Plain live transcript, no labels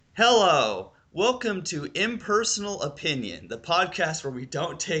Hello, welcome to Impersonal Opinion, the podcast where we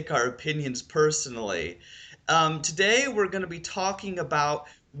don't take our opinions personally. Today we're going to be talking about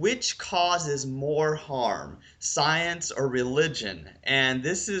which causes more harm, science or religion. And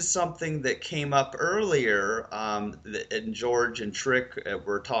this is something that came up earlier, and George and Trick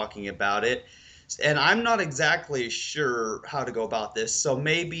were talking about it. And I'm not exactly sure how to go about this, so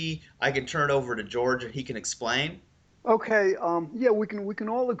maybe I can turn it over to George and he can explain. Okay, yeah, we can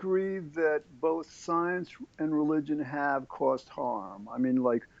all agree that both science and religion have caused harm. I mean,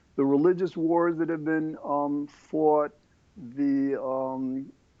 like the religious wars that have been fought, the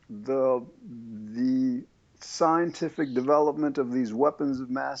um, the scientific development of these weapons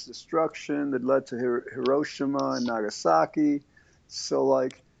of mass destruction that led to Hiroshima and Nagasaki. So,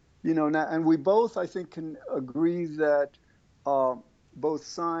 like, now, and we both, I think, can agree that uh, both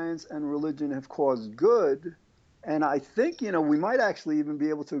science and religion have caused good, and I think, we might actually even be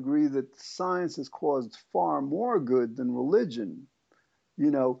able to agree that science has caused far more good than religion,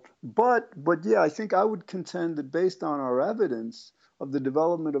 but yeah, I think I would contend that based on our evidence of the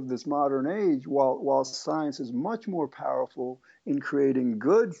development of this modern age, while science is much more powerful in creating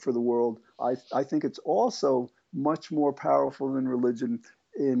good for the world, I think it's also much more powerful than religion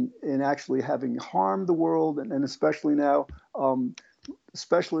in actually having harmed the world, and especially now, um,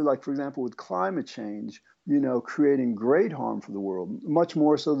 especially like, for example, with climate change, creating great harm for the world, much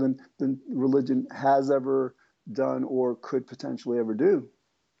more so than religion has ever done or could potentially ever do.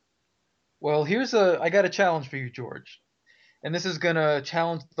 Well, I got a challenge for you, George. And this is going to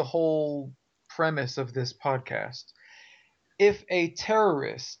challenge the whole premise of this podcast. If a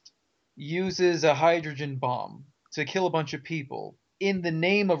terrorist uses a hydrogen bomb to kill a bunch of people in the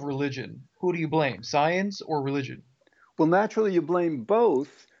name of religion, who do you blame? Science or religion? Well, naturally, you blame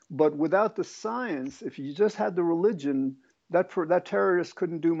both, but without the science, if you just had the religion, that terrorist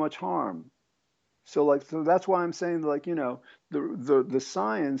couldn't do much harm. So that's why I'm saying, like, the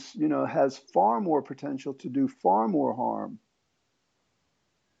science, has far more potential to do far more harm.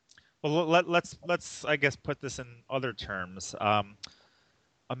 Well, let's I guess put this in other terms.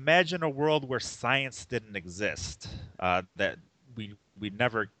 Imagine a world where science didn't exist. That we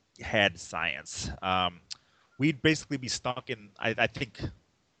never had science. We'd basically be stuck in I think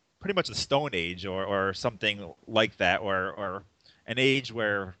pretty much a stone age or something like that, or an age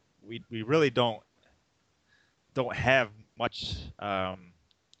where we really don't have much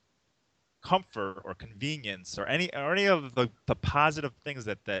comfort or convenience or any of the positive things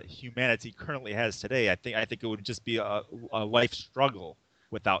that humanity currently has today. I think it would just be a life struggle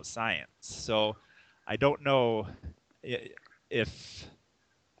without science. So I don't know if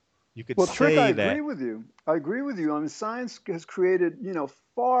you could Well, Trick, I say agree that. with you. I agree with you. I mean, science has created,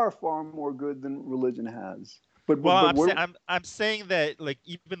 far, far more good than religion has. Well, But we're I'm saying that, like,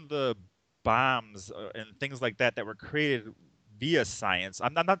 even the bombs and things like that were created via science.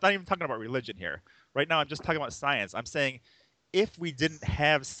 I'm not even talking about religion here. Right now, I'm just talking about science. I'm saying if we didn't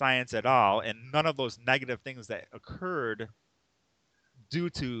have science at all and none of those negative things that occurred due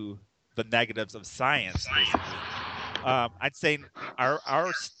to the negatives of science, basically, I'd say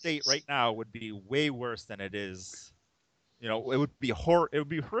our state right now would be way worse than it is. It would be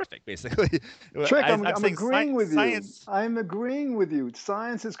horrific, basically. Trick, I'm I'm saying agreeing with you. science. I'm agreeing with you.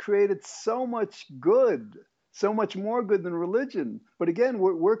 Science has created so much good, so much more good than religion. But again,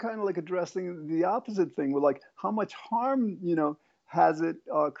 we're kind of like addressing the opposite thing. We're like, how much harm, has it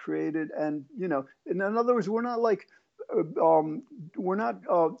created? And, in other words, we're not like, we're not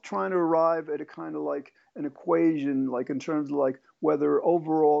trying to arrive at a kind of like an equation, like in terms of like whether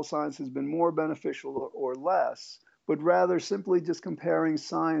overall science has been more beneficial or less, but rather simply just comparing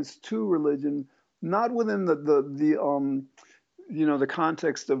science to religion, not within the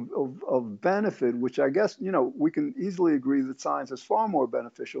context of benefit, which I guess, we can easily agree that science is far more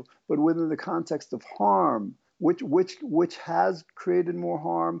beneficial, but within the context of harm, which has created more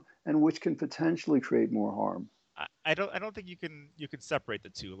harm and which can potentially create more harm. I don't think you can separate the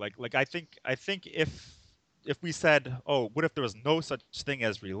two. Like I think if we said, oh, what if there was no such thing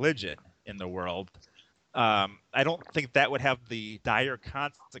as religion in the world? I don't think that would have the dire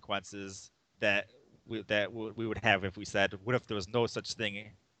consequences that we would have if we said, what if there was no such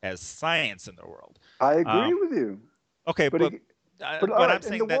thing as science in the world? I agree Um, with you. okay, But but ag- uh, but all but right, I'm in the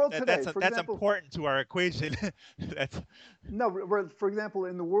saying that, world that today, that's for that's example, important to our equation. That's no, for example,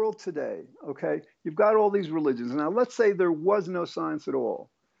 in the world today, okay, you've got all these religions. Now, let's say there was no science at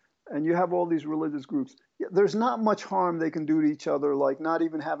all, and you have all these religious groups. Yeah, there's not much harm they can do to each other, like not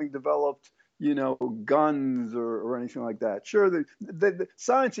even having developed, guns or anything like that. Sure, the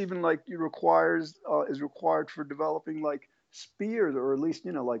science even like requires is required for developing like spears, or at least,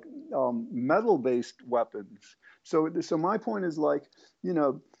 like metal-based weapons. So my point is like, you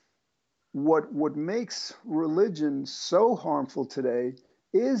know, what makes religion so harmful today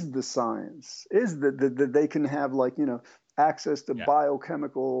is the science, is that they can have, like, access to Yeah.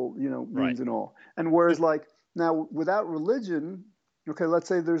 biochemical, Right. means and all. And whereas, like, now without religion, okay, let's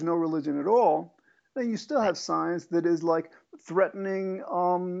say there's no religion at all, then you still Right. have science that is like threatening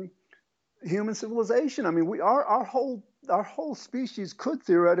human civilization. I mean, our whole species could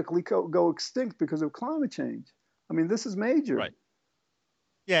theoretically go extinct because of climate change. I mean, this is major. Right.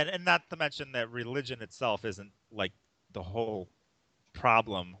 Yeah, and not to mention that religion itself isn't like the whole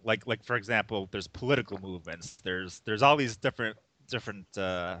problem. Like for example, there's political movements. There's all these different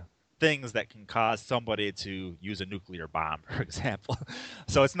things that can cause somebody to use a nuclear bomb, for example.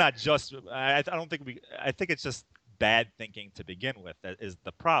 So it's not just. I don't think we. I think it's just bad thinking to begin with that is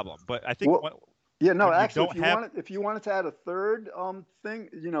the problem. But I think Well, yeah, no, when you actually, don't have if you wanted to add a third thing,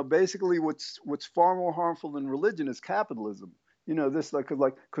 basically what's far more harmful than religion is capitalism. This,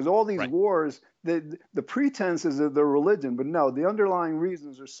 because all these right. wars, the pretenses of the religion, but no, the underlying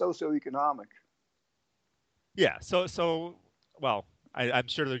reasons are socioeconomic. Yeah. So well, I'm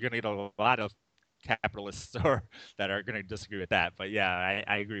sure they're going to get a lot of capitalists or that are going to disagree with that. But yeah,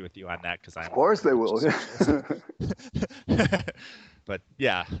 I agree with you on that because Of I'm course they pretty much a will. socialist. But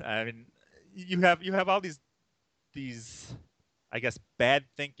yeah, I mean, you have all these I guess bad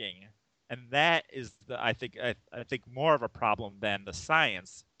thinking, and that is I think more of a problem than the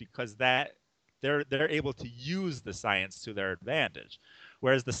science because that they're able to use the science to their advantage,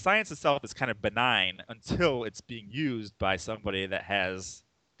 whereas the science itself is kind of benign until it's being used by somebody that has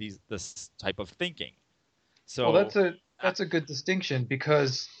this type of thinking. Well, So I, that's a good distinction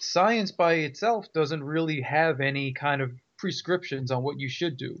because science by itself doesn't really have any kind of prescriptions on what you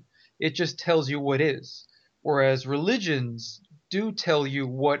should do. It just tells you what is. Whereas religions do tell you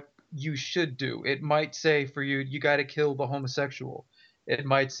what you should do. It might say for you, you got to kill the homosexual. It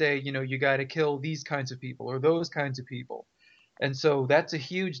might say, you got to kill these kinds of people or those kinds of people. And so that's a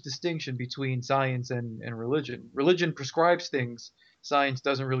huge distinction between science and religion. Religion prescribes things, science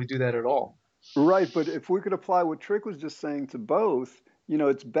doesn't really do that at all. Right, but if we could apply what Trick was just saying to both,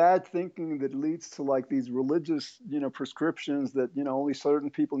 it's bad thinking that leads to, like, these religious, prescriptions that, only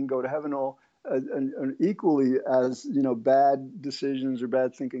certain people can go to heaven, all, and equally as, bad decisions or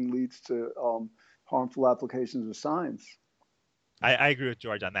bad thinking leads to harmful applications of science. I agree with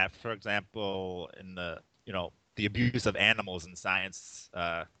George on that. For example, in the abuse of animals in science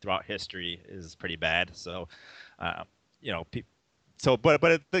throughout history is pretty bad. So, uh, you know, pe-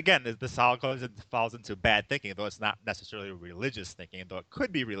 again, this all falls into bad thinking, though it's not necessarily religious thinking, though it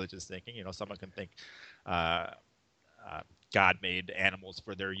could be religious thinking. Someone can think uh, uh, God made animals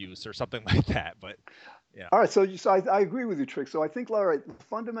for their use or something like that. But yeah, All right, so I agree with you, Trick. So I think, all right,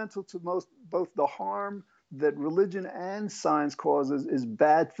 fundamental to both the harm that religion and science causes is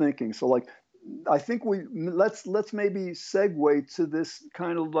bad thinking. So, like, I think let's maybe segue to this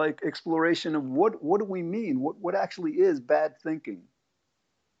kind of like exploration of what do we mean? What actually is bad thinking?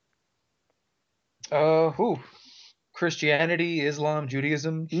 Who? Christianity, Islam,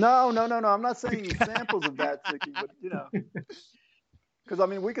 Judaism. No, no, no, no. I'm not saying examples of bad thinking, but because I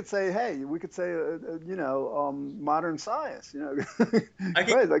mean, we could say, hey, we could say, modern science. I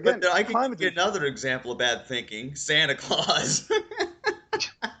can, Right? but Again, I can give climate you change. another example of bad thinking: Santa Claus.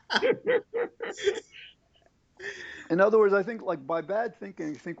 In other words, I think, like, by bad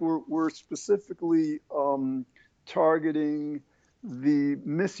thinking, I think we're specifically targeting the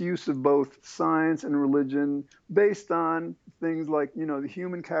misuse of both science and religion based on things like, the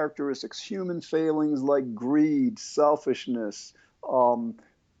human characteristics, human failings like greed, selfishness, um,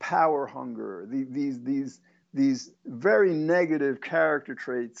 power hunger, these very negative character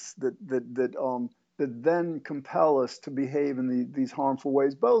traits that then compel us to behave in these harmful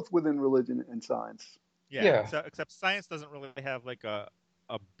ways, both within religion and science. yeah. Yeah. Except science doesn't really have like a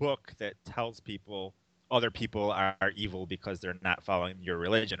book that tells people other people are evil because they're not following your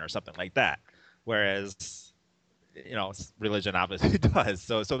religion or something like that. Whereas religion obviously does.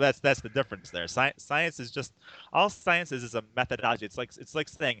 So that's the difference there. Science is just all science is a methodology. It's like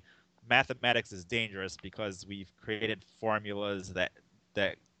saying mathematics is dangerous because we've created formulas that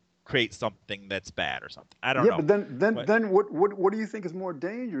create something that's bad or something. I don't Yeah, know, but then then but then what do you think is more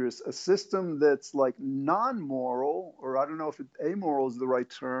dangerous? A system that's like non-moral, or I don't know if amoral is the right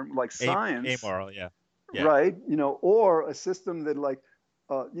term, like science, amoral, yeah, yeah. right? Or a system that, like,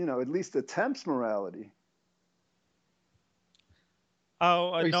 at least attempts morality.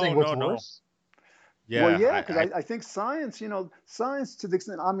 Oh Are you no saying what's no no. worse? Well, Yeah, yeah, because I I think science, science to the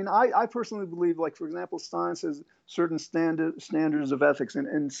extent, I mean, I personally believe, like, for example, science has certain standards of ethics.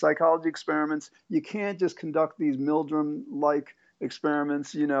 In psychology experiments, you can't just conduct these Milgram-like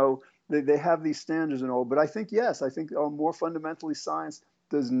experiments, they have these standards and all. But I think, yes, I think more fundamentally, science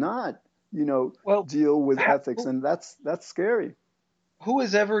does not, Well, deal with ha- ethics, who, and that's scary. who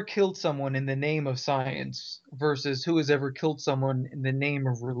has ever killed someone in the name of science versus who has ever killed someone in the name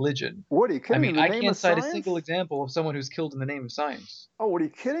of religion? What are you I kidding? mean, In the I name of can't cite a single science? example of someone who's killed in the name of science. Oh, what are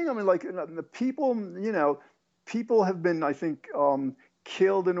you kidding? I mean, like the people, people have been, I think,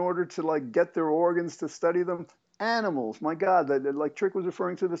 killed in order to like get their organs to study them. Animals, my God, like Trick was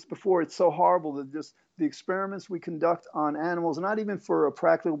referring to this before. It's so horrible that just the experiments we conduct on animals, not even for a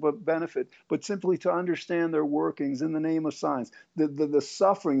practical benefit, but simply to understand their workings in the name of science. The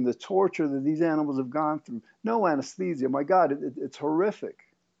suffering, the torture that these animals have gone through. No anesthesia, my God, it's horrific.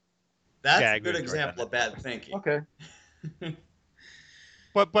 yeah, That's I a agree good with George on example that. of bad thinking. Okay.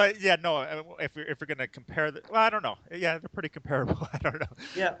 But yeah, no. If we're gonna compare well, I don't know. Yeah, they're pretty comparable. I don't know,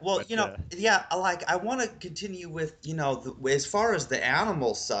 Yeah, well, but yeah, like I want to continue with, as far as the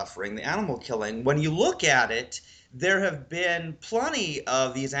animal suffering, the animal killing, when you look at it, there have been plenty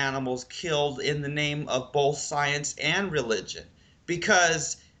of these animals killed in the name of both science and religion,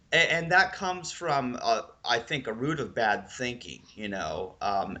 because, and that comes from, I think, a root of bad thinking, Yeah.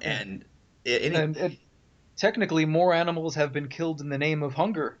 and And technically, more animals have been killed in the name of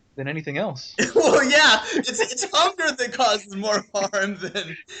hunger than anything else. well, yeah, it's hunger that causes more harm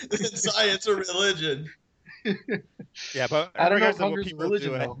than science or religion. yeah. But in I don't know if regards to what hunger's a people do,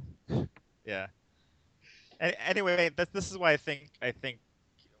 religion though. yeah. Anyway, this is why I think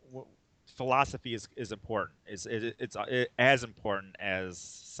w- philosophy is important. It's as important as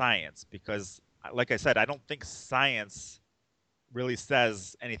science because, like I said, I don't think science really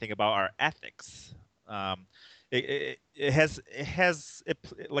says anything about our ethics. Um, like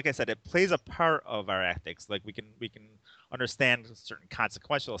I said, it plays a part of our ethics. Like we can understand certain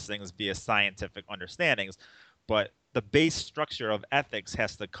consequential things via scientific understandings, but the base structure of ethics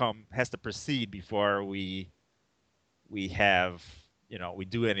has to proceed before we have we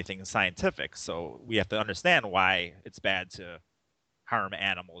do anything scientific. So we have to understand why it's bad to harm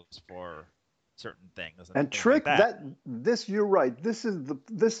animals for certain things and And things like Trick, that. you're right. This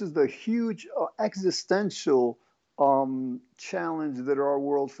is the huge existential challenge that our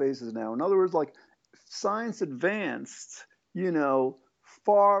world faces now. In other words, like science advanced, you know,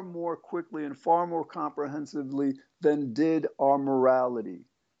 far more quickly and far more comprehensively than did our morality.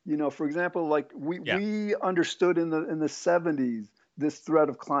 For example, like we Yeah. we understood in the 70s this threat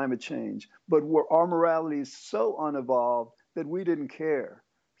of climate change, but our morality is so unevolved that we didn't care.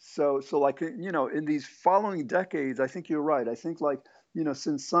 So like in these following decades, I think you're right. I think like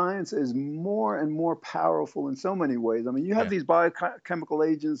since science is more and more powerful in so many ways. I mean, you have Yeah. these biochemical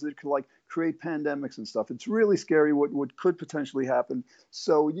agents that could like create pandemics and stuff. It's really scary what could potentially happen.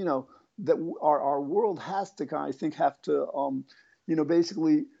 So that our world has to I think have to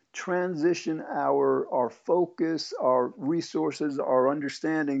basically transition our focus, our resources, our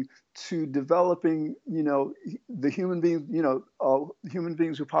understanding to developing, the human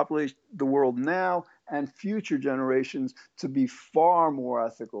beings who populate the world now and future generations to be far more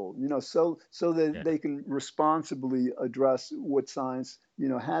ethical, so that Yeah. they can responsibly address what science,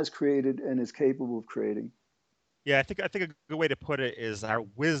 has created and is capable of creating. Yeah, I think a good way to put it is our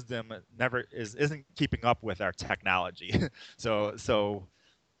wisdom never isn't keeping up with our technology. So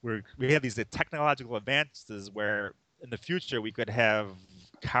we have these technological advances where in the future we could have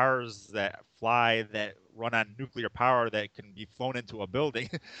cars that fly that run on nuclear power that can be flown into a building.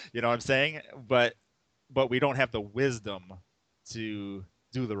 You know what I'm saying? But we don't have the wisdom to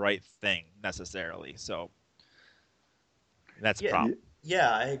do the right thing necessarily. So that's a Yeah, problem.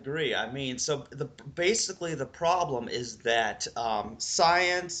 yeah, I agree. I mean, so basically the problem is that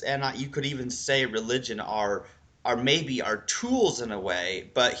science and you could even say religion are maybe our tools in a way,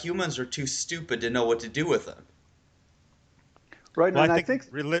 but humans are too stupid to know what to do with them. Right, Well, I and I think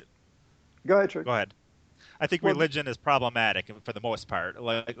think, go ahead, Trick. go ahead. I think Well, religion is problematic for the most part.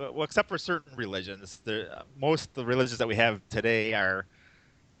 Like, well, except for certain religions, most of the religions that we have today are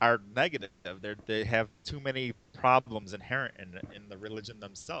negative. They have too many problems inherent in the religion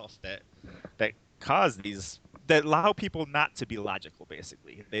themselves that cause these that allow people not to be logical.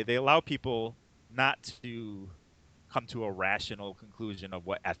 Basically, they allow people not to come to a rational conclusion of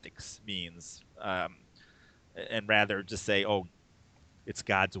what ethics means, and rather just say, "Oh, it's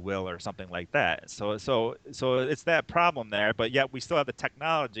God's will" or something like that. So it's that problem there, but yet we still have the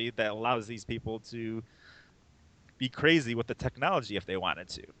technology that allows these people to be crazy with the technology if they wanted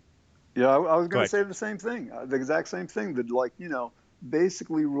to. Yeah, I was Go going to ahead, say the George. same thing, the exact same thing. That, like,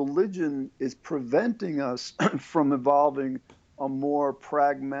 basically religion is preventing us from evolving a more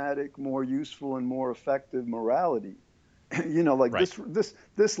pragmatic, more useful, and more effective morality. Like Right.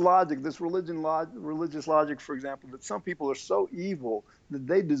 this logic, this religious logic, for example, that some people are so evil that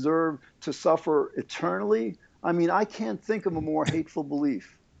they deserve to suffer eternally. I mean, I can't think of a more hateful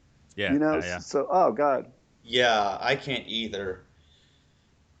belief. Yeah, yeah. So, oh God. Yeah, I can't either.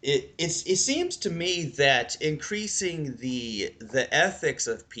 It seems to me that increasing the ethics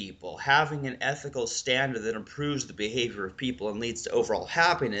of people, having an ethical standard that improves the behavior of people and leads to overall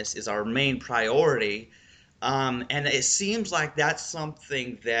happiness, is our main priority. And it seems like that's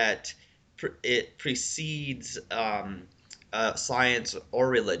something that it precedes science or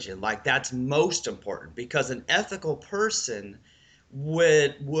religion. Like that's most important because an ethical person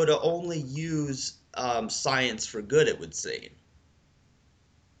would only use science for good. It would seem.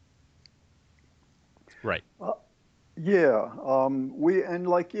 Right. Uh, Yeah, we and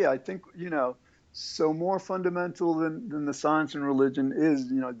like yeah, I think so more fundamental than the science and religion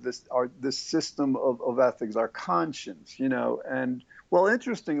is this system of ethics, our conscience, and well,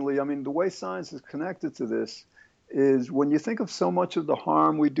 interestingly, I mean, the way science is connected to this is when you think of so much of the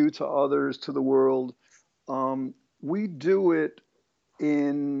harm we do to others, to the world, we do it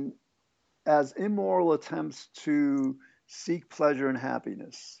in as immoral attempts to seek pleasure and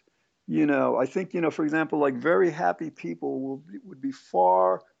happiness. I think, for example, like very happy people would be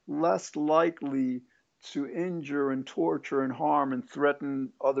far less likely to injure and torture and harm and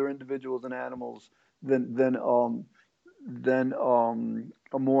threaten other individuals and animals than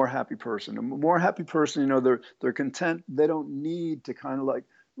a more happy person. A more happy person, they're content. They don't need to kind of like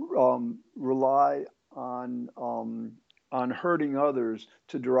rely on hurting others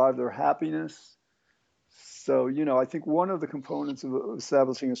to derive their happiness. So, I think one of the components of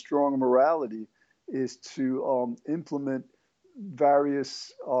establishing a strong morality is to implement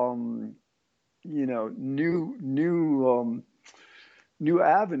various, new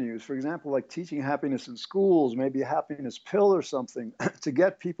avenues. For example, like teaching happiness in schools, maybe a happiness pill or something, to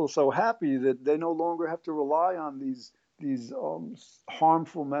get people so happy that they no longer have to rely on these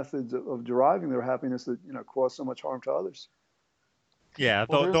harmful methods of deriving their happiness that cause so much harm to others. Yeah.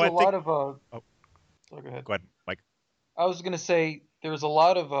 Well, Though there's I a think. lot of Oh, sorry, go ahead. go ahead, Mike. I was gonna say there's a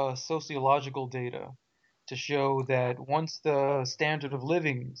lot of sociological data to show that once the standard of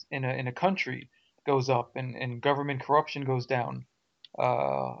living in a country goes up and government corruption goes down,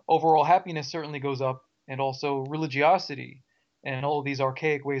 overall happiness certainly goes up, and also religiosity and all of these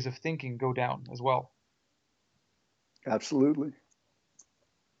archaic ways of thinking go down as well. Absolutely.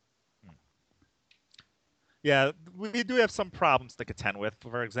 Yeah, we do have some problems to contend with.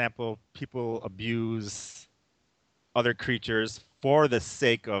 For example, people abuse other creatures for the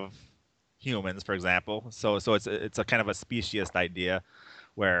sake of humans, for example. So it's a kind of a speciesist idea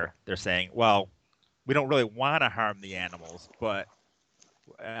where they're saying, well, we don't really want to harm the animals, but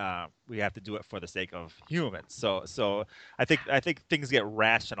we have to do it for the sake of humans. So I think things get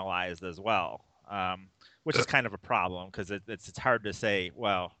rationalized as well, which is kind of a problem because it's hard to say,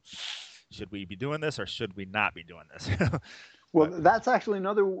 well, should we be doing this or should we not be doing this? Well, But that's actually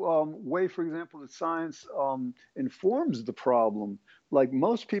another way, for example, that science informs the problem. Like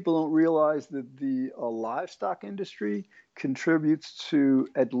most people don't realize that the livestock industry contributes to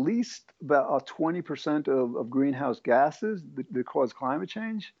at least about 20% of greenhouse gases that cause climate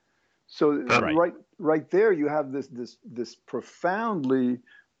change. So right. right there, you have this profoundly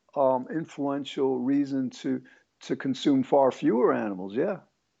influential reason to consume far fewer animals. Yeah.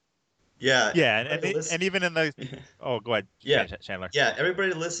 Yeah, Yeah, everybody and listen. even in the oh, go ahead, Yeah, Chandler. yeah.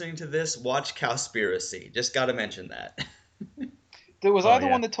 Everybody listening to this, watch Cowspiracy. Just got to mention that. Was Oh I the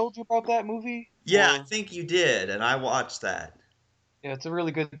yeah, one that told you about that movie? Yeah, I Or think you did, and I watched that. yeah, it's a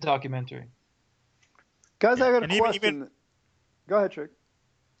really good documentary. Guys, yeah, I got a and even question. Go ahead, Trick.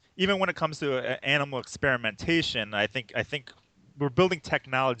 even when it comes to animal experimentation, I think we're building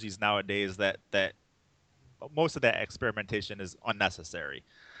technologies nowadays that most of that experimentation is unnecessary.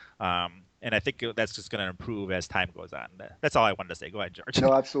 And I think that's just going to improve as time goes on. That's all I wanted to say. Go ahead, George.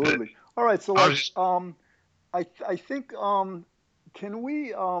 No, absolutely. All right, so I like, was I think, can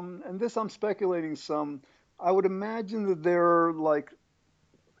we, and this I'm speculating some, I would imagine that there are like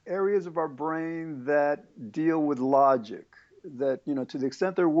areas of our brain that deal with logic, that, to the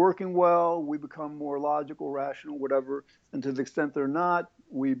extent they're working well, we become more logical, rational, whatever, and to the extent they're not,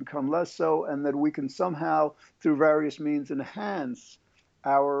 we become less so, and that we can somehow, through various means, enhance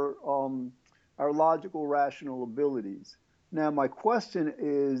our, our logical, rational abilities. Now, my question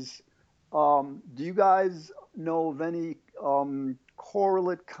is, do you guys know of any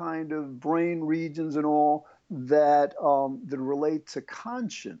correlate kind of brain regions and all that that relate to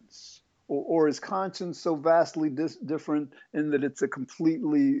conscience, or is conscience so vastly different in that it's a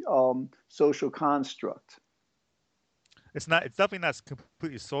completely social construct? It's not. It's definitely not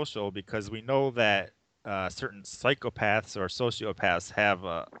completely social because we know that certain psychopaths or sociopaths have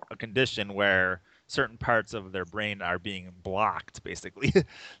a condition where certain parts of their brain are being blocked, basically.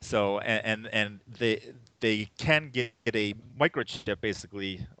 So and they can get a microchip,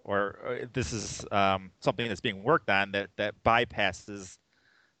 basically, or this is something that's being worked on that bypasses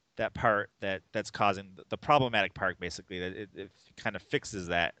that part that's causing the problematic part, basically. That it kind of fixes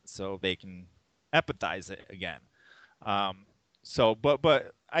that so they can empathize it again. Um, so,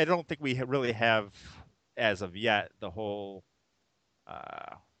 but I don't think we really have, as of yet, the whole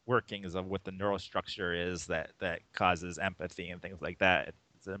workings of what the neural structure is that causes empathy and things like that.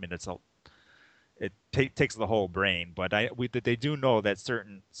 I mean, takes the whole brain, but they do know that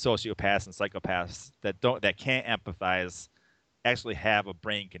certain sociopaths and psychopaths that can't empathize actually have a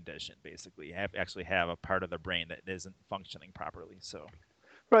brain condition, basically actually have a part of the brain that isn't functioning properly. So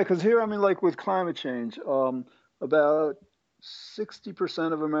Right, because here, I mean, like with climate change, about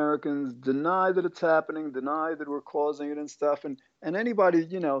 60% of Americans deny that it's happening, deny that we're causing it and stuff. And anybody,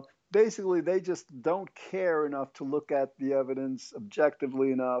 basically they just don't care enough to look at the evidence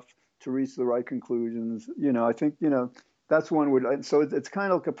objectively enough to reach the right conclusions. I think, that's one would, so it's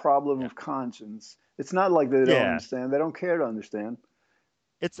kind of like a problem yeah, of conscience. It's not like they don't yeah, understand, they don't care to understand.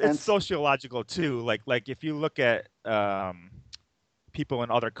 it's And sociological too. Like if you look at people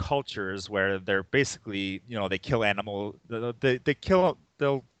in other cultures where they're basically, they kill they kill,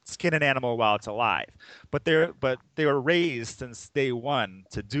 they'll skin an animal while it's alive, but they were raised since day one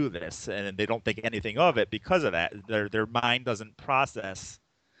to do this, and they don't think anything of it because of that. Their mind doesn't process,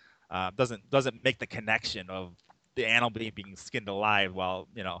 doesn't make the connection of the animal being skinned alive while,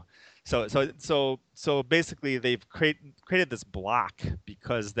 so basically they've created this block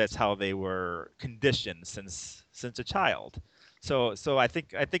because that's how they were conditioned since a child. So I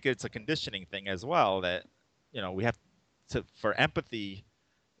think it's a conditioning thing as well, that we have to, for empathy,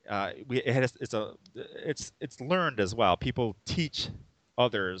 it's learned as well. People teach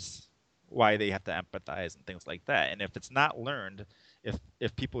others why they have to empathize and things like that. And if it's not learned,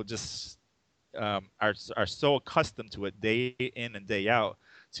 if people just are so accustomed to it day in and day out,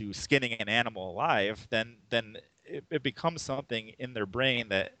 to skinning an animal alive, then it becomes something in their brain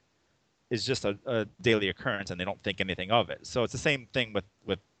that is just a daily occurrence, and they don't think anything of it. So it's the same thing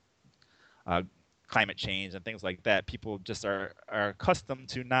with uh, climate change and things like that. People just are accustomed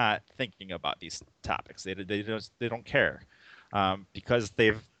to not thinking about these topics. They don't care, because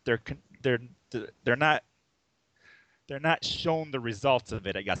they're they're not they're not shown the results of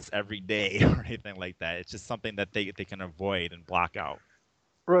it, I guess, every day or anything like that. It's just something that they can avoid and block out.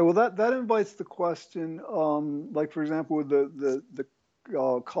 right, well, that invites the question, like for example, with the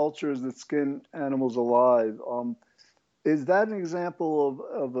cultures that skin animals alive. Is that an example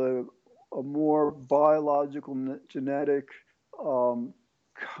of a more biological, genetic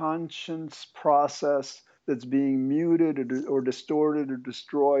conscience process that's being muted or distorted or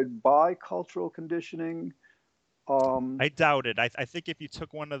destroyed by cultural conditioning? Um, I doubt it. I think if you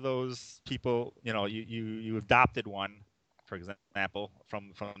took one of those people, you adopted one, for example,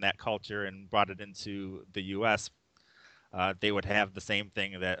 from that culture and brought it into the U.S., they would have the same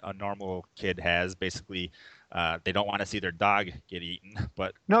thing that a normal kid has. Basically, they don't want to see their dog get eaten,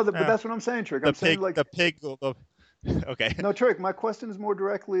 but no, but that's what I'm saying, Trick. I'm saying like the pig will. Okay. no, Trick. My question is more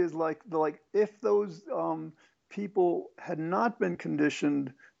directly is like if those people had not been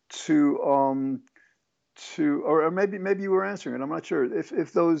conditioned to or maybe you were answering it. I'm not sure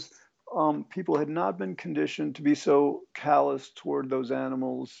if those people had not been conditioned to be so callous toward those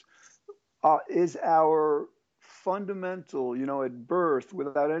animals. Is our fundamental, at birth,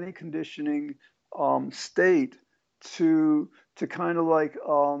 without any conditioning, state to kind of like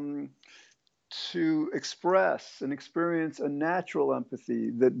to express and experience a natural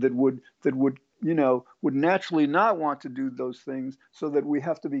empathy that would would naturally not want to do those things, so that we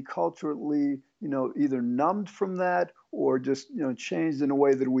have to be culturally either numbed from that or just changed in a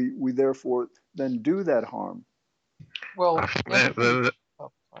way that we therefore then do that harm. Well, empathy.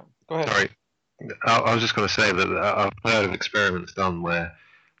 Oh, go ahead. Sorry, I was just going to say that I've heard of experiments done where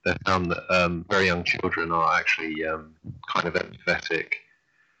they've found that very young children are actually kind of empathetic.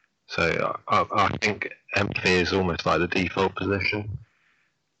 So I think empathy is almost like the default position,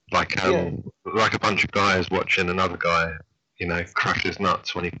 like Yeah. like a bunch of guys watching another guy, crush his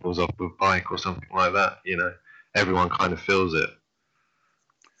nuts when he falls off with a bike or something like that. Everyone kind of feels it.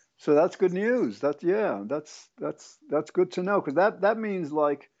 So that's good news. That's good to know, because that means,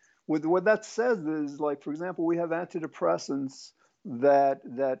 like, with what that says is, like, for example, we have antidepressants that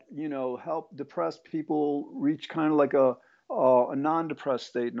help depressed people reach kind of like a non-depressed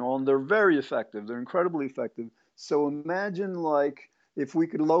state and all, and they're very effective. They're incredibly effective. So imagine, like, if we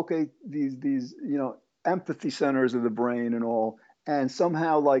could locate these empathy centers of the brain and all, and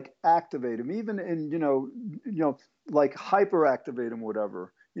somehow, like, activate them, even in like hyperactivate them,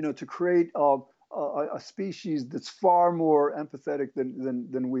 whatever, to create a species that's far more empathetic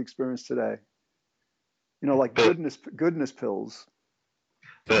than we experience today. Like But goodness pills.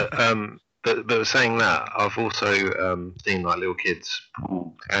 but saying that, I've also seen like little kids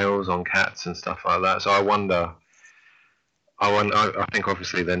pull tails on cats and stuff like that. So I wonder. I think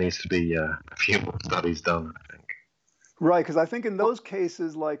obviously there needs to be a few more studies done. I think. Right, because I think in those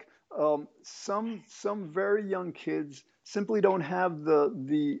cases, like, some very young kids simply don't have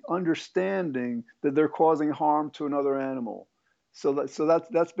the understanding that they're causing harm to another animal. So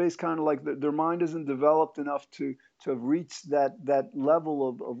that's based kind of like their mind isn't developed enough to have reached that level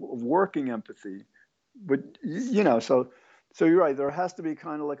of working empathy. But so you're right. There has to be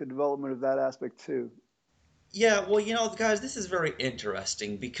kind of like a development of that aspect too. Yeah, well, guys, this is very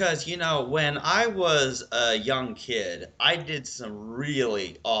interesting because, when I was a young kid, I did some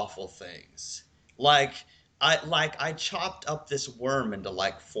really awful things. Like I chopped up this worm into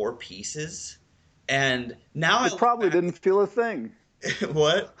like four pieces, and now I It look probably back. didn't feel a thing.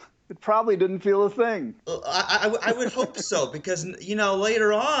 What? It probably didn't feel a thing. I would hope so because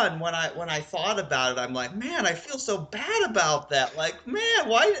later on when I thought about it, I'm like, man, I feel so bad about that. Like, man,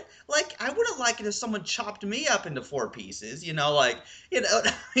 why? Like, I would have liked it if someone chopped me up into four pieces. Like, and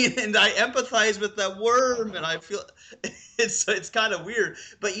I empathize with that worm, and I feel it's kind of weird.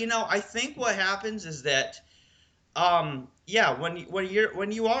 But I think what happens is that yeah,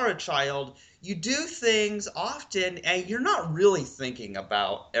 when you are a child, you do things often and you're not really thinking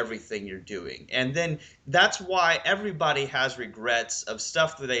about everything you're doing. And then that's why everybody has regrets of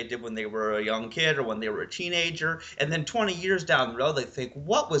stuff that they did when they were a young kid or when they were a teenager. And then 20 years down the road, they think,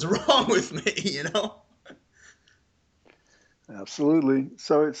 what was wrong with me? Absolutely.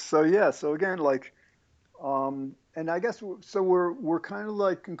 So yeah. So again, like, and I guess so we're kind of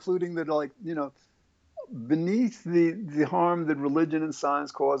like concluding that, like, beneath the harm that religion and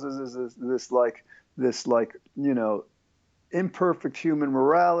science causes is this imperfect human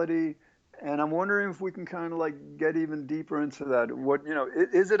morality. And I'm wondering if we can kind of like get even deeper into that. What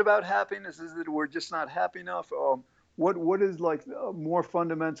is it about happiness? Is it we're just not happy enough? What is, like, more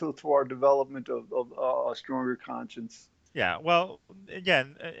fundamental to our development of a stronger conscience? Yeah, well,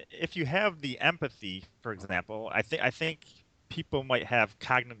 again, if you have the empathy, for example, I think people might have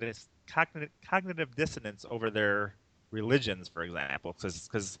cognitive dissonance over their religions, for example,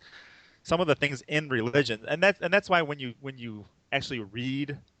 because some of the things in religion, and that's why when you actually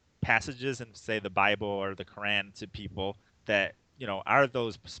read passages in, say, the Bible or the Quran to people that are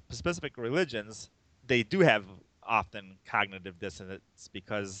those specific religions, they do have often cognitive dissonance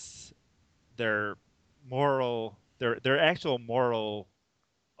because their their actual moral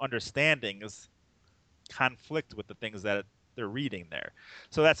understandings conflict with the things that they're reading there.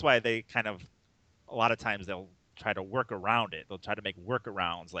 So that's why they kind of a lot of times they'll try to work around it. They'll try to make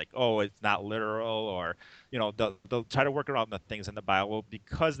workarounds like, oh, it's not literal, or they'll try to work around the things in the Bible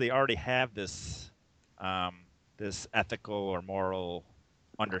because they already have um, this ethical or moral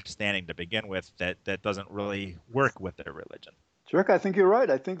understanding to begin with that doesn't really work with their religion. Rick, I think you're right.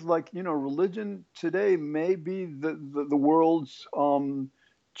 I think, like, religion today may be the world's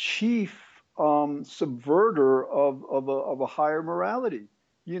chief subverter of a higher morality.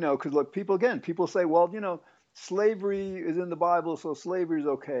 Because, like, people say, well, slavery is in the Bible, so slavery is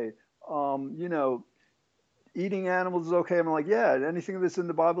okay. Eating animals is okay. I'm like, yeah, anything that's in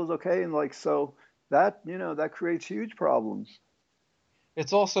the Bible is okay, and, like, so that creates huge problems.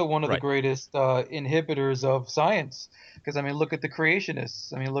 It's also one of the Right. greatest inhibitors of science, because I mean, look at the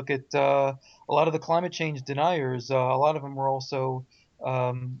creationists. I mean, look at a lot of the climate change deniers. A lot of them were also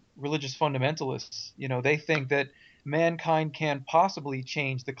religious fundamentalists. They think that mankind can't possibly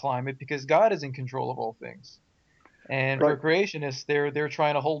change the climate because God is in control of all things. And for Right. creationists, they're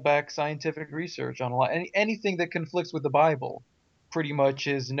trying to hold back scientific research on anything that conflicts with the Bible. Pretty much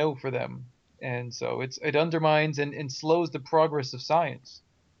is no for them, and so it undermines and slows the progress of science.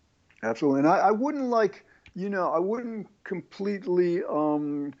 Absolutely. And I wouldn't, like, I wouldn't completely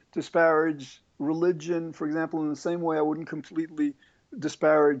disparage religion, for example, in the same way I wouldn't completely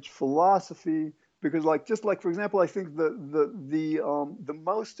disparage philosophy, because, like, just like, for example, I think the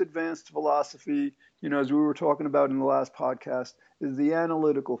most advanced philosophy as we were talking about in the last podcast, is the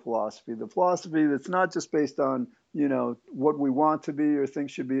analytical philosophy, the philosophy that's not just based on, what we want to be or think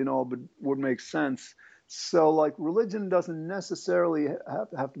should be and all, but what makes sense. So, like, religion doesn't necessarily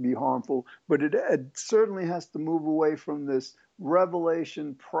have to be harmful, but it certainly has to move away from this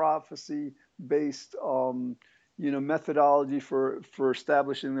revelation, prophecy based, methodology for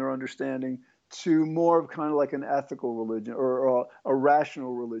establishing their understanding to more of kind of like an ethical religion or a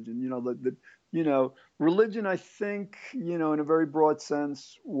rational religion. Religion, I think, in a very broad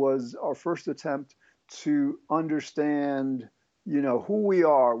sense, was our first attempt to understand, who we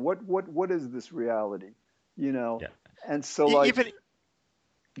are, what is this reality, Yeah. and so E- like, Even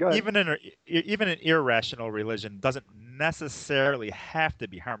go ahead. even an irrational religion doesn't necessarily have to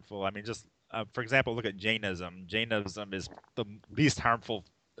be harmful. I mean, just for example, look at Jainism. Jainism is the least harmful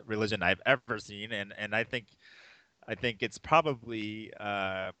religion I've ever seen, and I think it's probably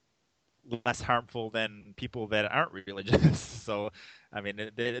less harmful than people that aren't religious. So, I mean,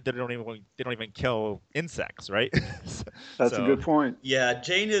 they don't even kill insects, right? That's a So, good point. Yeah,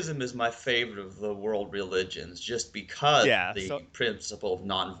 Jainism is my favorite of the world religions just because yeah. the So principle of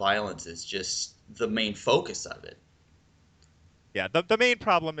nonviolence is just the main focus of it. yeah, the main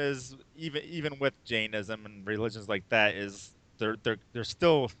problem is even with Jainism and religions like that is there's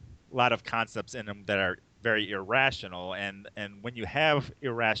still a lot of concepts in them that are very irrational, and when you have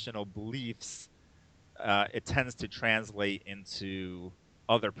irrational beliefs, it tends to translate into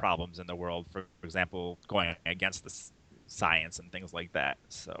other problems in the world. For example, going against the science and things like that.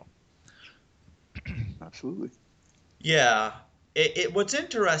 So Absolutely. Yeah. What's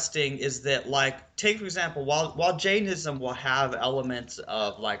interesting is that, like, take for example, while Jainism will have elements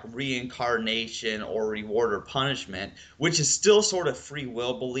of like reincarnation or reward or punishment, which is still sort of free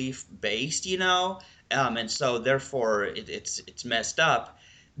will belief based, and so therefore it's messed up.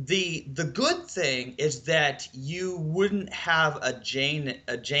 The good thing is that you wouldn't have a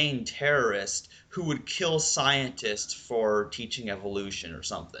Jain terrorist who would kill scientists for teaching evolution or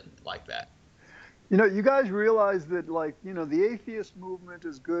something like that. You guys realize that, like, the atheist movement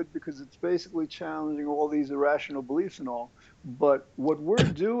is good because it's basically challenging all these irrational beliefs and all. But what we're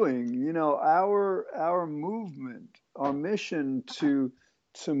doing, our movement, our mission to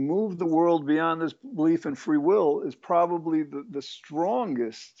move the world beyond this belief in free will is probably the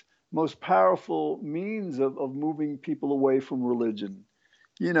strongest, most powerful means of moving people away from religion.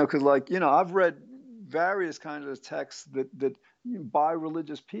 Because, like, I've read various kinds of texts that by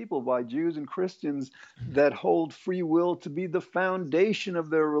religious people, by Jews and Christians, that hold free will to be the foundation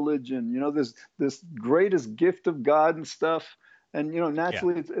of their religion. This greatest gift of God and stuff. And yeah,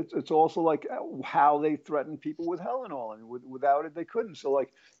 naturally, it's also like how they threaten people with hell and all. I mean, without it, they couldn't. So,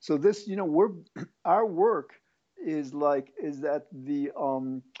 like, so this, our work is at the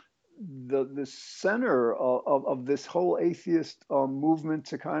center of this whole atheist movement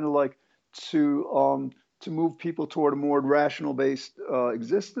to kind of like to move people toward a more rational based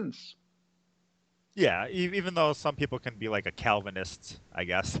existence. yeah. Even though some people can be like a Calvinist, I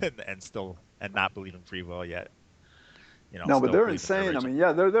guess, and still and not believe in free will yet, No, but still they're believe in insane. I religion. mean,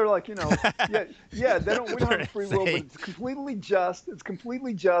 yeah, they're like, yeah, they don't we don't have They're a free will, but insane. it's completely just. It's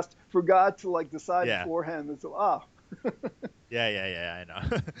completely just for God to like decide Yeah, beforehand that yeah. I know.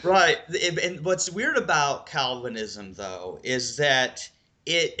 Right. And what's weird about Calvinism, though, is that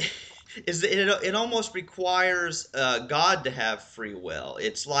it it almost requires God to have free will.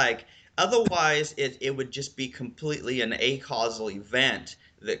 It's like otherwise it would just be completely an acausal event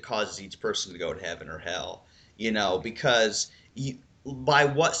that causes each person to go to heaven or hell. Because by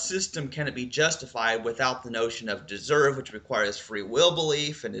what system can it be justified without the notion of deserve, which requires free will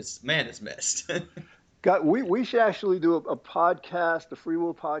belief, and it's missed. God, we should actually do a podcast, a free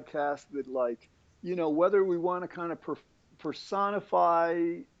will podcast that, like, whether we want to kind of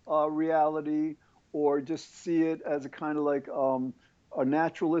personify reality or just see it as a kind of like a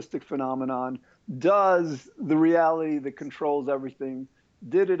naturalistic phenomenon. Does the reality that controls everything,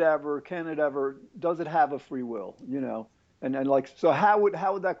 did it ever, can it ever, does it have a free will? And like, so how would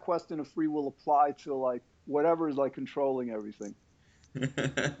that question of free will apply to like whatever is like controlling everything?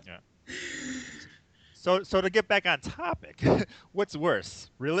 Yeah. So to get back on topic, what's worse,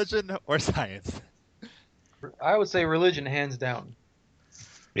 religion or science? I would say religion, hands down.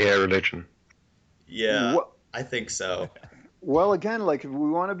 Yeah, religion. Yeah, What? I think so. Well, again, like, if we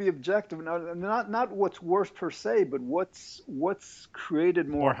want to be objective, not what's worse per se, but what's created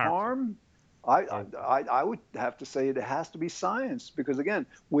more More harmful. harm. I, Or I would have to say it has to be science, because again,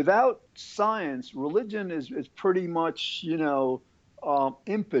 without science, religion is pretty much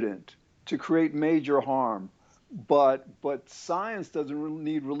impotent to create major harm. But science doesn't really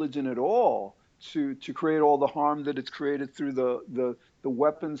need religion at all to create all the harm that it's created through the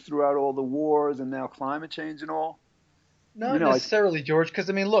weapons throughout all the wars and now climate change and all? You Not know, necessarily, George, because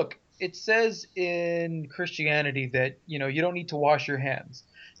I mean, look, it says in Christianity that, you don't need to wash your hands.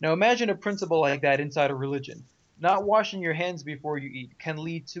 Now imagine a principle like that inside a religion. Not washing your hands before you eat can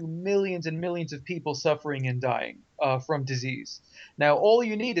lead to millions and millions of people suffering and dying from disease. Now, all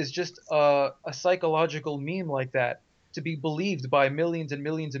you need is just a psychological meme like that to be believed by millions and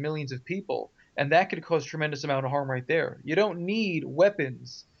millions and millions of people, and that could cause tremendous amount of harm right there. You don't need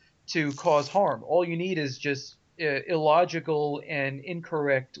weapons to cause harm. All you need is just illogical and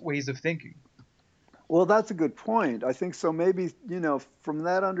incorrect ways of thinking. well, that's a good point. I think so. Maybe, from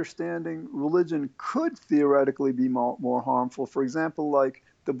that understanding, religion could theoretically be more harmful. For example, like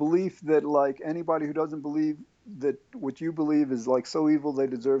the belief that like anybody who doesn't believe that what you believe is like so evil they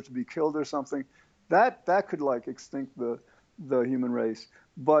deserve to be killed or something, that could like extinct the human race.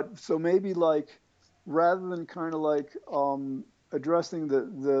 But so maybe like rather than kind of like addressing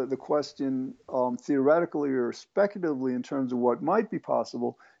the question theoretically or speculatively in terms of what might be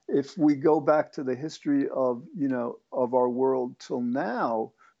possible, if we go back to the history of of our world till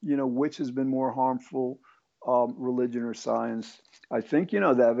now, which has been more harmful, religion or science? I think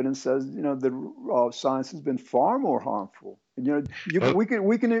the evidence says that science has been far more harmful. And Well,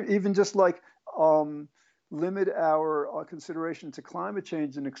 we can even just like limit our consideration to climate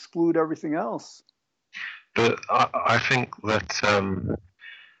change and exclude everything else. but I think that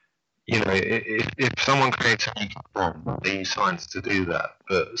if someone creates a nuclear bomb, they use science to do that.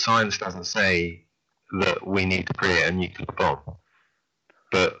 But science doesn't say that we need to create a nuclear bomb.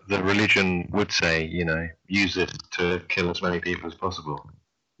 But the religion would say, use this to kill as many people as possible.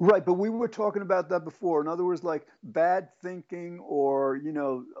 Right, but we were talking about that before. In other words, like bad thinking or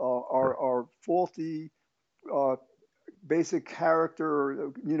our faulty uh, basic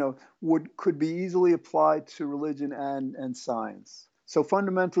character, could be easily applied to religion and science. So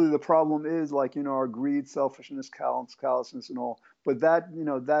fundamentally, the problem is like our greed, selfishness, callousness, and all. But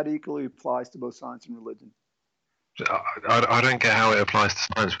that equally applies to both science and religion. I don't get how it applies to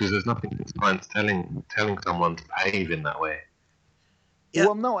science because there's nothing in science telling someone to behave in that way. Yeah.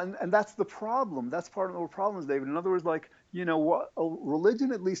 Well, no, and that's the problem. That's part of the problems, David. In other words, like, what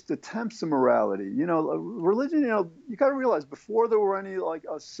religion at least attempts a morality. Religion, you got to realize before there were any like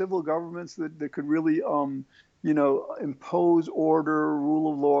civil governments that could really, impose order,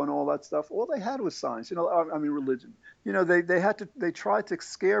 rule of law, and all that stuff. All they had was science. I mean, religion. They tried to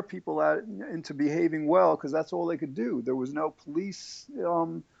scare people into behaving well because that's all they could do. There was no police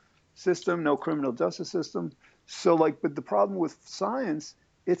system, no criminal justice system. So like, but the problem with science,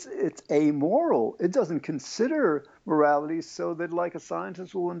 it's amoral. It doesn't consider morality, so that like a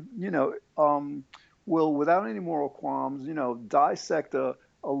scientist will without any moral qualms, dissect a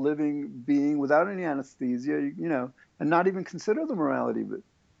living being without any anesthesia, and not even consider the morality of it.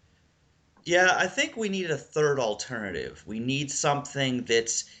 Yeah, I think we need a third alternative. We need something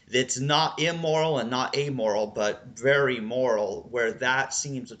that's not immoral and not amoral, but very moral, where that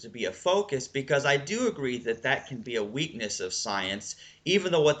seems to be a focus. Because I do agree that that can be a weakness of science,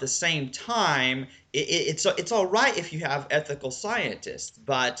 even though at the same time, it's all right if you have ethical scientists,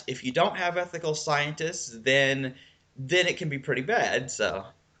 but if you don't have ethical scientists, then it can be pretty bad. So.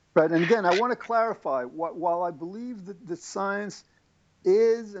 Right. And again, I want to clarify. While I believe that science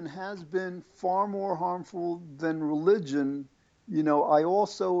is and has been far more harmful than religion, I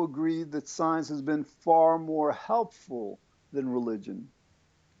also agree that science has been far more helpful than religion.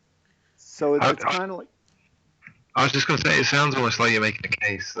 So I, it's kind of like, I was just going to say, it sounds almost like you're making a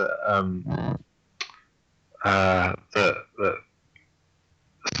case that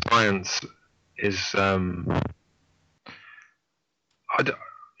science is. I'm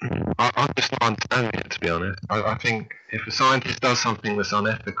just not understanding it, to be honest. I think if a scientist does something that's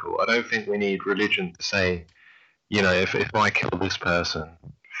unethical, I don't think we need religion to say, if I kill this person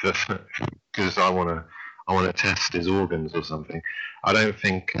because I want to test his organs or something. I don't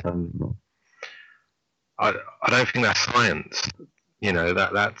think I don't think that's science. We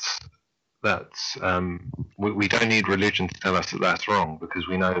don't need religion to tell us that that's wrong because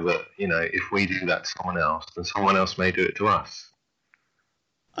we know that if we do that to someone else, then someone else may do it to us.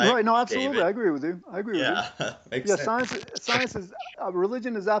 Right. No, agree, absolutely. David. I agree with you. I agree with you. Yeah, makes Yeah, sense. science is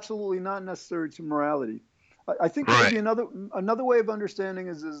religion is absolutely not necessary to morality. I think Right. maybe another way of understanding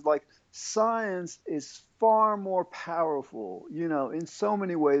is like science is far more powerful, in so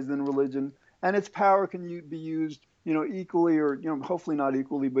many ways than religion, and its power can be used, equally or hopefully not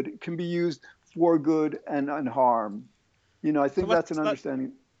equally, but it can be used for good and harm. I So think that's an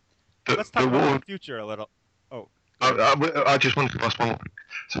understanding. The, let's the talk about the war. future a little. Oh, go I, ahead. I just wanted to ask one.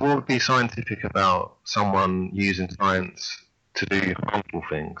 So what would be scientific about someone using science to do harmful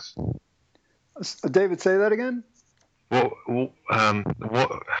things? David, say that again. What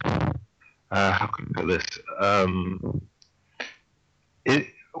how can I put this? It,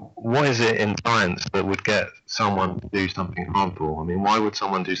 what is it in science that would get someone to do something harmful? I mean, why would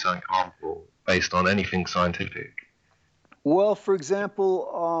someone do something harmful based on anything scientific? Well, for example,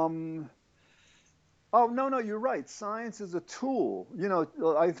 oh, no, no, you're right. Science is a tool.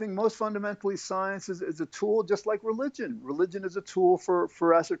 I think most fundamentally, science is a tool just like religion. Religion is a tool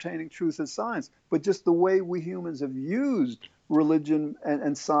for ascertaining truth as science. But just the way we humans have used religion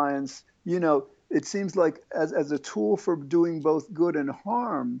and science, it seems like as a tool for doing both good and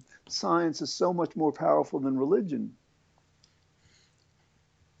harm, science is so much more powerful than religion.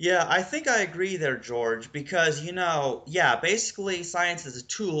 Yeah, I think I agree there, George, because, yeah, basically science is a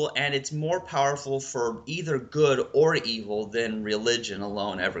tool and it's more powerful for either good or evil than religion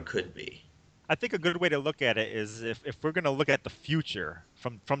alone ever could be. I think a good way to look at it is if we're going to look at the future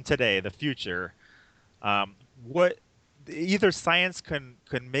from today, the future, what either science can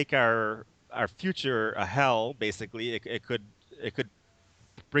make our future a hell. Basically, it could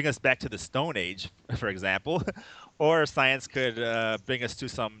bring us back to the Stone Age, for example, or science could bring us to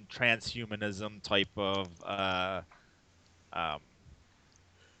some transhumanism type of um,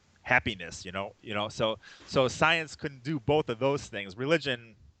 happiness. So science can do both of those things.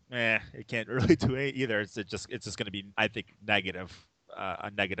 Religion, it can't really do it either. It's just going to be, I think, negative,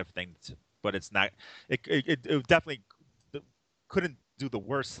 a negative thing. But it's not. It definitely couldn't do the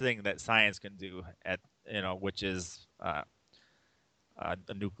worst thing that science can do which is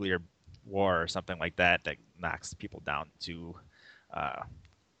a nuclear war or something like that knocks people down to uh,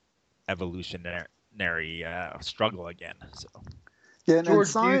 evolutionary struggle again. So Yeah, and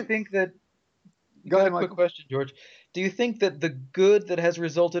George, do you science. think that Go got a ahead, quick Michael. question, George. Do you think that the good that has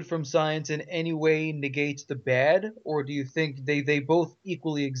resulted from science in any way negates the bad, or do you think they both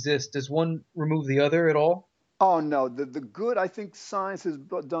equally exist? Does one remove the other at all? Oh no, the good. I think science has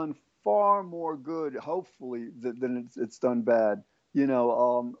done far more good, hopefully, than it's done bad.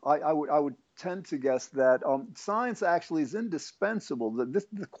 I would tend to guess that science actually is indispensable.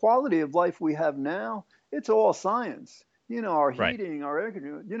 The quality of life we have now, it's all science. Our right, heating, our air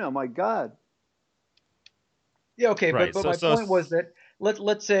conditioning. My God. Yeah, okay, but right. but So my so point was that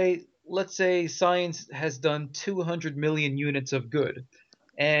let's say science has done 200 million units of good,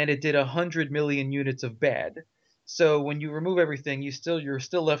 and it did 100 million units of bad. So when you remove everything, you're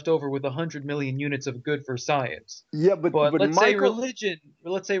still left over with 100 million units of good for science. Yeah, but But but Michael.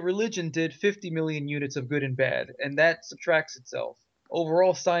 let's say religion did 50 million units of good and bad, and that subtracts itself.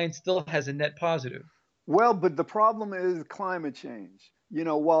 Overall, science still has a net positive. Well, but the problem is climate change.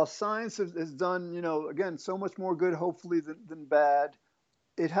 While science has done, again, so much more good, hopefully, than bad,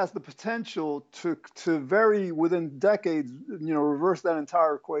 it has the potential to very within decades, reverse that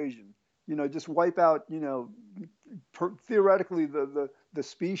entire equation. Just wipe out, theoretically the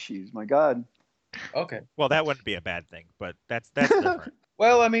species. My God. Okay. well, that wouldn't be a bad thing, but that's different.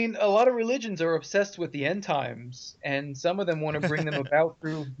 Well, I mean, a lot of religions are obsessed with the end times, and some of them want to bring them about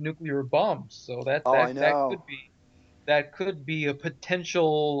through nuclear bombs. So that Oh, I that know. that could be a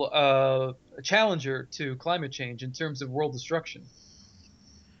potential challenger to climate change in terms of world destruction.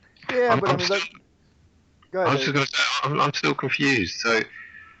 Yeah, I'm, but I I'm mean, still, go I ahead, was just David. going to say, I'm still confused. So,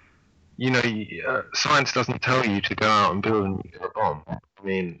 science doesn't tell you to go out and build a nuclear bomb. I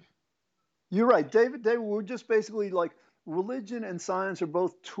mean, You're right, David. David, we're just basically like religion and science are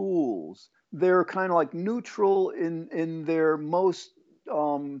both tools. They're kind of like neutral in their most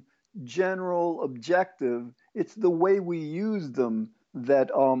um, general objective. It's the way we use them that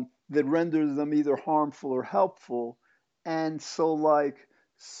renders them either harmful or helpful. And so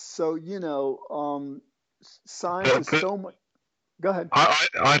science is but so much. Go ahead.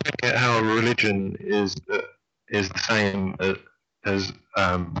 I don't get how religion is the same as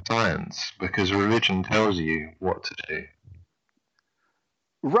science because religion tells you what to do.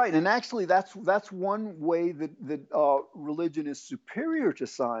 Right, and actually, that's one way that religion is superior to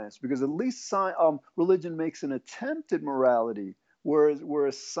science, because at least religion makes an attempt at morality,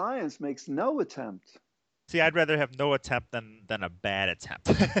 whereas science makes no attempt. See, I'd rather have no attempt than a bad attempt,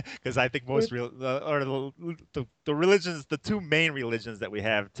 because I think most real or the religions, the two main religions that we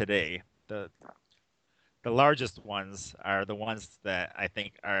have today, the largest ones are the ones that I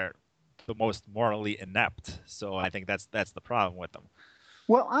think are the most morally inept. So I think that's the problem with them.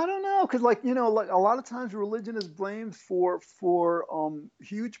 Well, I don't know, because like a lot of times religion is blamed for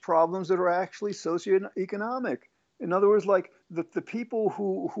huge problems that are actually socioeconomic. In other words, like the people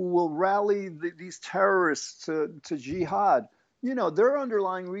who will rally these terrorists to jihad, their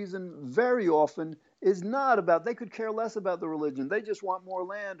underlying reason very often is not about, they could care less about the religion. They just want more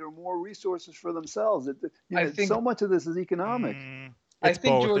land or more resources for themselves. I think So much of this is economic. I It's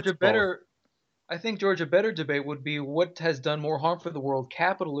think both. George It's a both. better I think George a better debate would be what has done more harm for the world,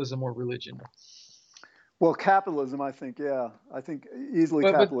 capitalism or religion. Well, capitalism, I think, yeah. I think easily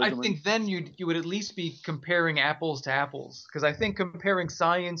But I capitalism. think then you would at least be comparing apples to apples, because I think comparing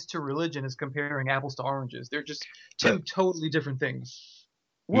science to religion is comparing apples to oranges. They're just two But totally different things.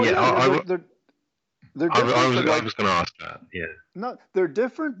 Well, yeah, yeah, they're different, but I like, was going to ask that. Yeah, no, they're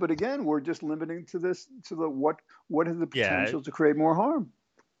different, but again, we're just limiting to the what has the Yeah, potential to create more harm.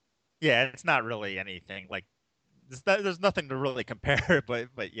 yeah. It's not really anything like there's nothing to really compare.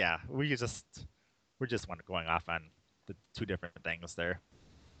 But yeah, we're just going off on the two different things there.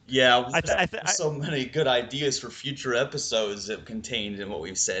 Yeah, I, there's th- I, th- I so many good ideas for future episodes that contained in what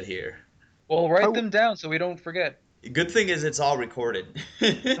we've said here. Well, I write w them down so we don't forget. Good thing is it's all recorded.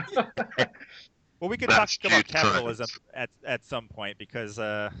 Well, we could talk that's due about to capitalism science. at some point because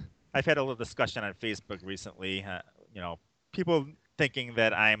I've had a little discussion on Facebook recently. People thinking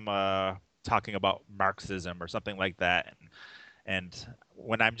that I'm talking about Marxism or something like that, and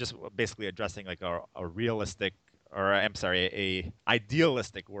when I'm just basically addressing like a realistic, or I'm sorry, a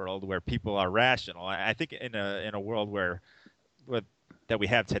idealistic world where people are rational. I think in a world with, that we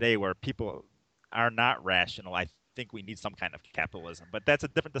have today where people are not rational, I think we need some kind of capitalism. But that's a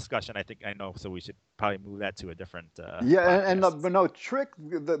different discussion. I know, so we should probably move that to a different Yeah, podcast. but no, trick.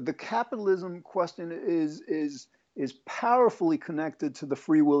 The capitalism question is powerfully connected to the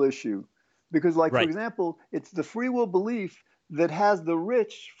free will issue, because, like, for Right. example, it's the free will belief that has the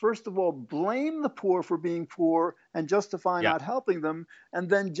rich first of all blame the poor for being poor and justify Yeah. not helping them, and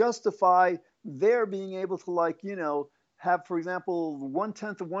then justify their being able to, like, have, for example,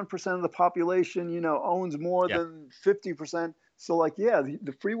 1/10 of 1% of the population, owns more Yeah. than 50%. So, like, yeah,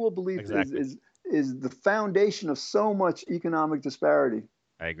 the free will belief Exactly. is the foundation of so much economic disparity.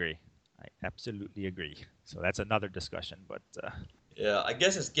 I agree. I absolutely agree. So that's another discussion. But Yeah, I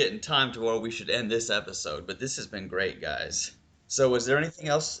guess it's getting time to where we should end this episode, but this has been great, guys. So, was there anything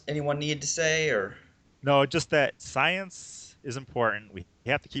else anyone needed to say, or? no, just that science is important. We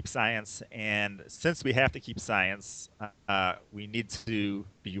have to keep science, and since we have to keep science, we need to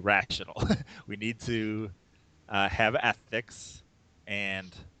be rational. We need to have ethics,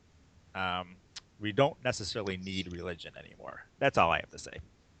 and um, we don't necessarily need religion anymore. That's all I have to say.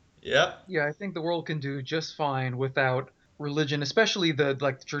 Yep. Yeah, I think the world can do just fine without religion, especially the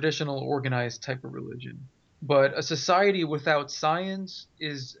traditional organized type of religion. But a society without science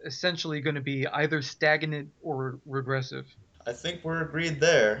is essentially going to be either stagnant or regressive. I think we're agreed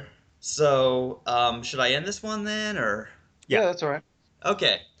there. So, should I end this one then, or? Yeah. Yeah, that's all right.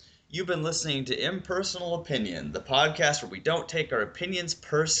 Okay. You've been listening to Impersonal Opinion, the podcast where we don't take our opinions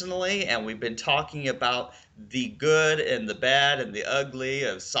personally, and we've been talking about the good and the bad and the ugly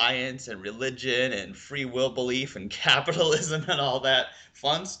of science and religion and free will belief and capitalism and all that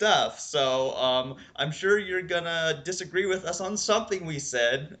fun stuff. So, I'm sure you're gonna disagree with us on something we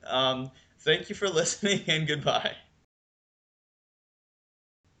said. Thank you for listening and goodbye.